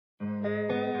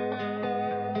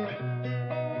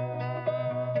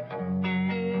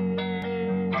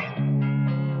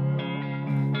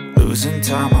Losing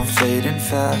time, I'm fading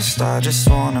fast. I just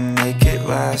wanna make it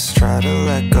last. Try to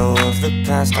let go of the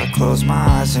past. I close my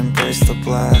eyes, embrace the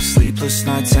blast. Sleepless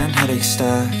nights and headache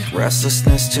stack.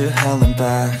 Restlessness to hell and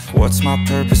back. What's my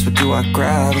purpose, what do I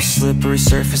grab? A slippery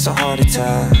surface, a heart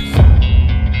attack.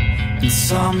 And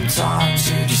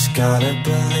sometimes you just gotta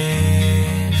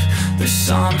believe there's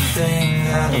something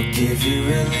that'll give you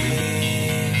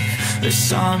relief. There's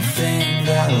something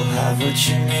that'll have what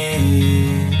you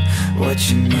need, what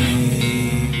you need.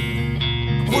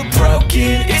 We're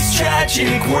broken, it's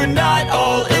tragic, we're not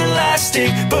all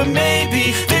elastic, but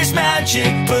maybe there's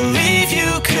magic. Believe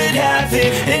you could have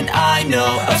it, and I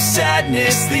know of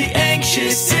sadness, the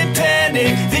anxious and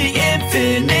panic, the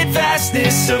infinite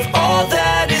vastness of all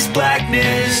that is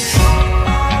blackness.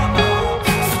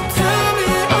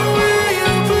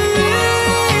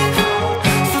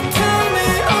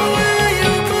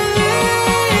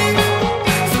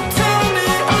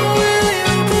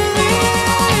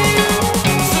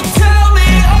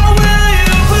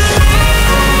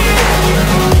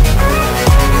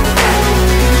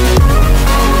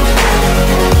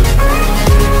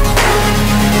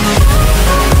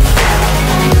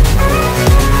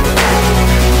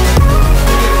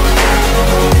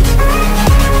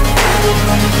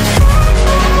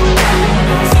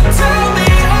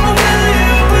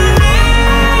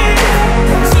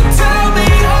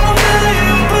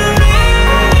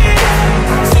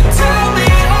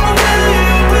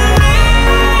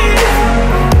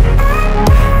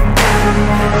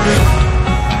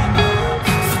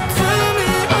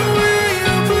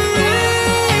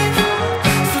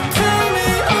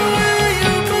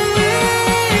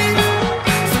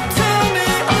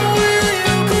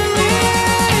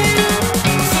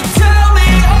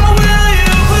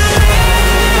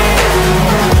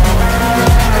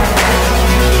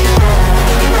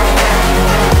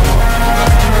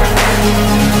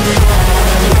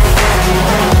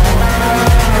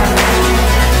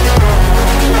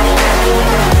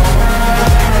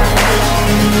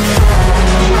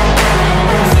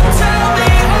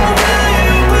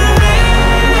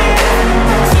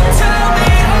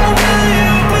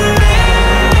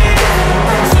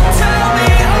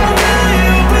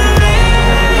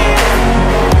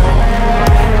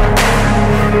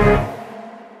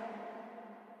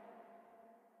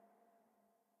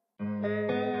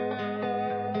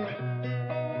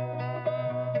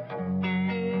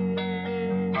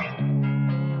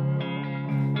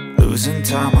 Losing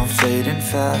time, I'm fading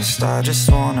fast. I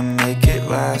just wanna make it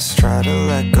last. Try to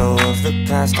let go of the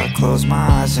past. I close my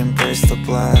eyes, embrace the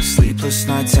blast. Sleepless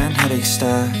nights and headache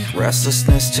stack.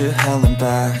 Restlessness to hell and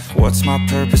back. What's my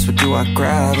purpose, what do I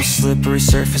grab? A slippery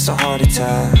surface, a heart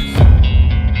attack.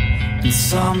 And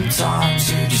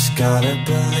sometimes you just gotta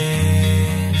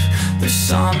believe there's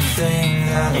something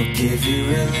that'll give you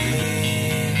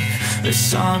relief. There's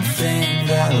something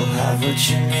that'll have what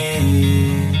you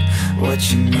need,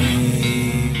 what you need.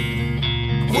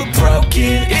 We're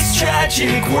broken, it's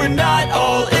tragic, we're not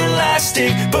all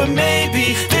elastic, but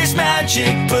maybe there's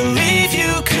magic. Believe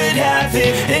you could have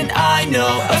it, and I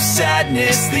know of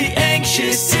sadness, the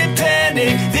anxious and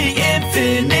panic, the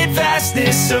infinite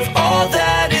vastness of